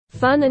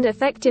Fun and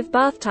effective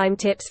bath time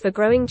tips for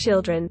growing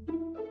children.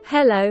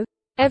 Hello,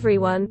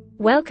 everyone.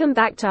 Welcome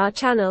back to our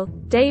channel,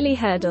 Daily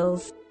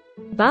Hurdles.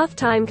 Bath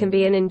time can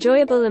be an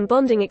enjoyable and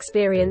bonding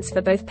experience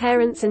for both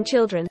parents and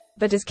children,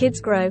 but as kids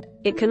grow,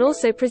 it can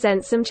also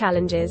present some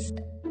challenges.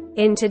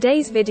 In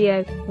today's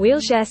video,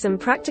 we'll share some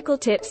practical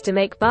tips to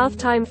make bath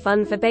time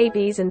fun for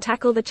babies and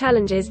tackle the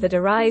challenges that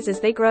arise as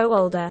they grow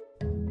older.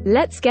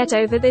 Let's get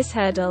over this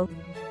hurdle.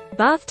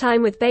 Bath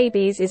time with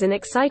babies is an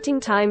exciting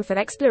time for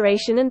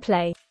exploration and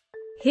play.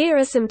 Here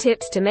are some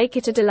tips to make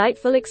it a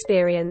delightful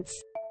experience.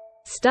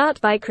 Start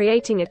by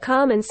creating a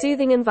calm and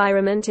soothing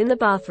environment in the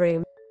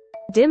bathroom.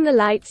 Dim the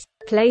lights,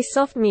 play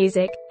soft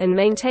music, and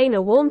maintain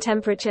a warm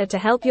temperature to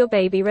help your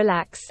baby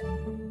relax.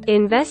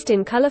 Invest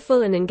in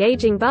colorful and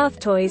engaging bath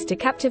toys to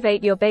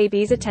captivate your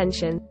baby's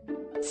attention.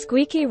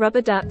 Squeaky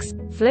rubber ducks,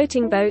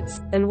 floating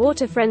boats, and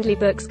water-friendly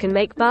books can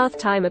make bath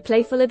time a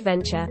playful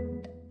adventure.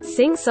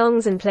 Sing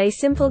songs and play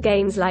simple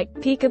games like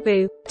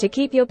peekaboo to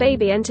keep your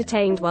baby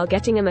entertained while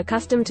getting them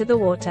accustomed to the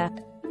water.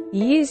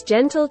 Use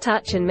gentle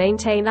touch and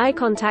maintain eye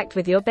contact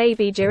with your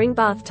baby during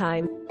bath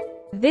time.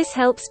 This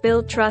helps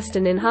build trust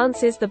and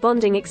enhances the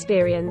bonding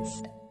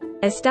experience.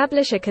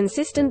 Establish a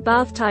consistent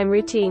bath time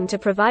routine to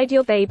provide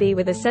your baby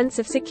with a sense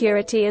of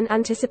security and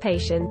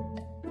anticipation.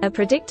 A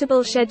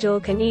predictable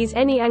schedule can ease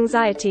any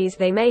anxieties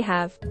they may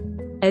have.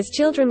 As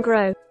children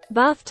grow,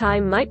 bath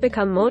time might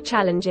become more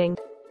challenging.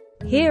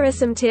 Here are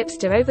some tips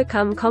to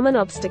overcome common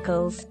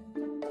obstacles.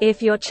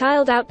 If your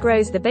child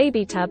outgrows the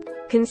baby tub,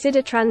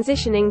 consider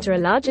transitioning to a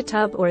larger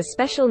tub or a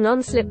special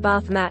non-slip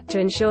bath mat to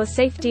ensure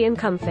safety and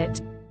comfort.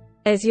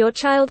 As your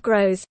child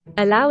grows,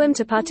 allow them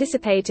to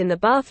participate in the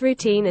bath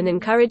routine and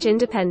encourage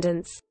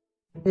independence.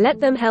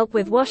 Let them help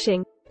with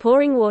washing,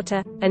 pouring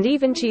water, and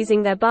even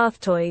choosing their bath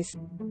toys.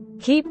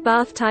 Keep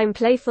bath time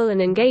playful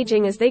and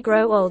engaging as they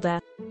grow older.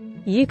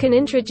 You can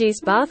introduce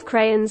bath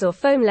crayons or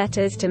foam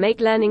letters to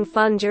make learning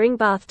fun during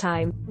bath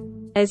time.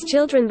 As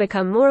children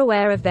become more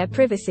aware of their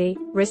privacy,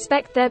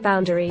 respect their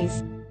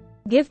boundaries.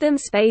 Give them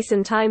space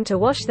and time to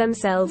wash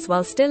themselves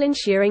while still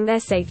ensuring their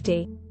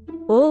safety.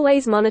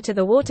 Always monitor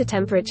the water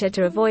temperature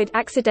to avoid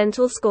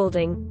accidental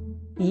scalding.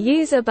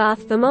 Use a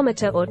bath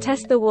thermometer or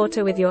test the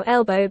water with your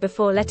elbow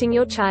before letting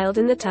your child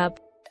in the tub.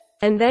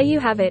 And there you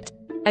have it,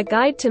 a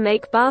guide to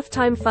make bath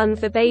time fun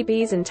for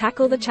babies and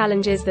tackle the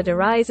challenges that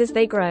arise as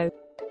they grow.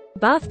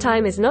 Bath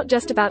time is not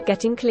just about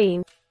getting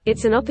clean.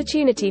 It's an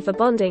opportunity for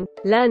bonding,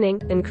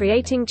 learning, and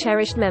creating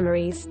cherished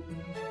memories.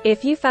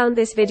 If you found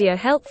this video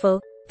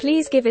helpful,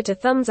 please give it a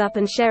thumbs up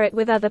and share it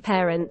with other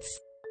parents.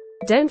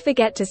 Don't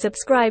forget to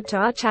subscribe to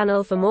our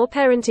channel for more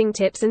parenting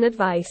tips and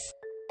advice.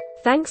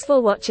 Thanks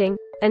for watching,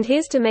 and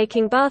here's to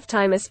making bath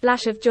time a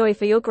splash of joy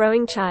for your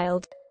growing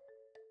child.